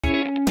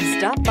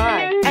Stop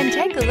by and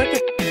take a look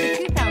at the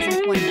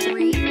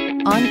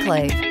 2023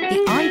 Enclave.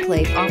 The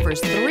Enclave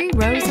offers 3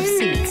 rows of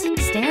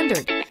seats,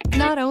 standard.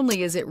 Not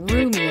only is it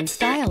roomy and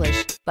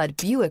stylish, but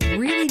Buick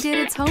really did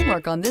its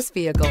homework on this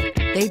vehicle.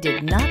 They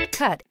did not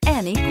cut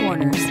any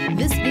corners.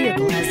 This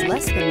vehicle has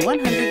less than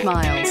 100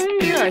 miles.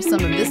 Here are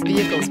some of this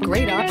vehicle's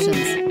great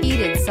options: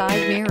 heated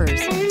side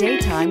mirrors,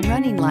 daytime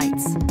running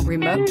lights,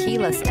 remote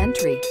keyless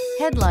entry,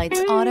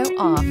 headlights auto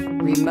off,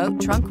 remote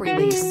trunk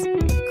release,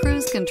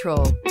 cruise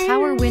control,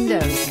 power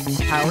windows,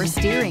 power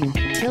steering,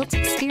 tilt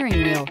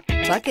steering wheel,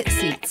 bucket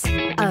seats.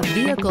 A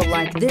vehicle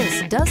like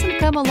this doesn't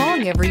come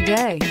along every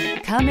day.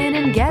 Come in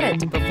and get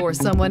it before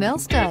someone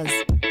else does.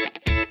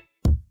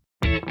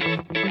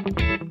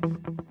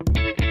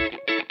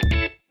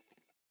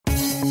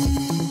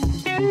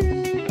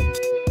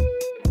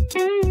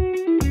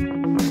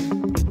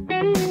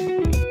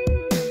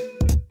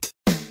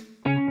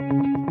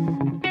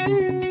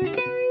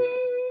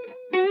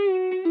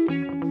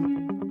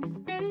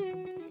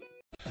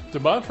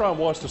 DeMontrond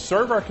wants to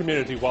serve our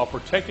community while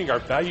protecting our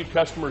valued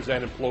customers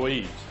and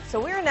employees. So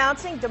we're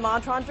announcing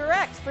DeMontrond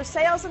Direct for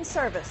sales and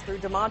service through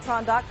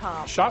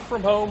DeMontrond.com. Shop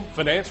from home,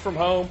 finance from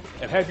home,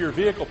 and have your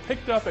vehicle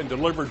picked up and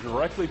delivered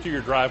directly to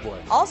your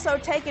driveway. Also,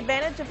 take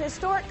advantage of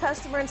historic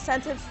customer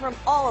incentives from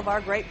all of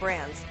our great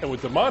brands. And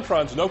with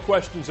DeMontrond's no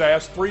questions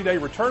asked 3-day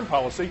return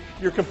policy,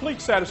 your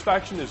complete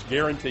satisfaction is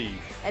guaranteed.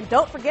 And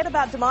don't forget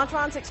about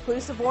DeMontrond's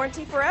exclusive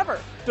warranty forever.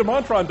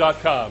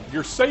 DeMontrond.com,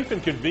 your safe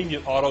and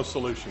convenient auto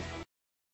solution.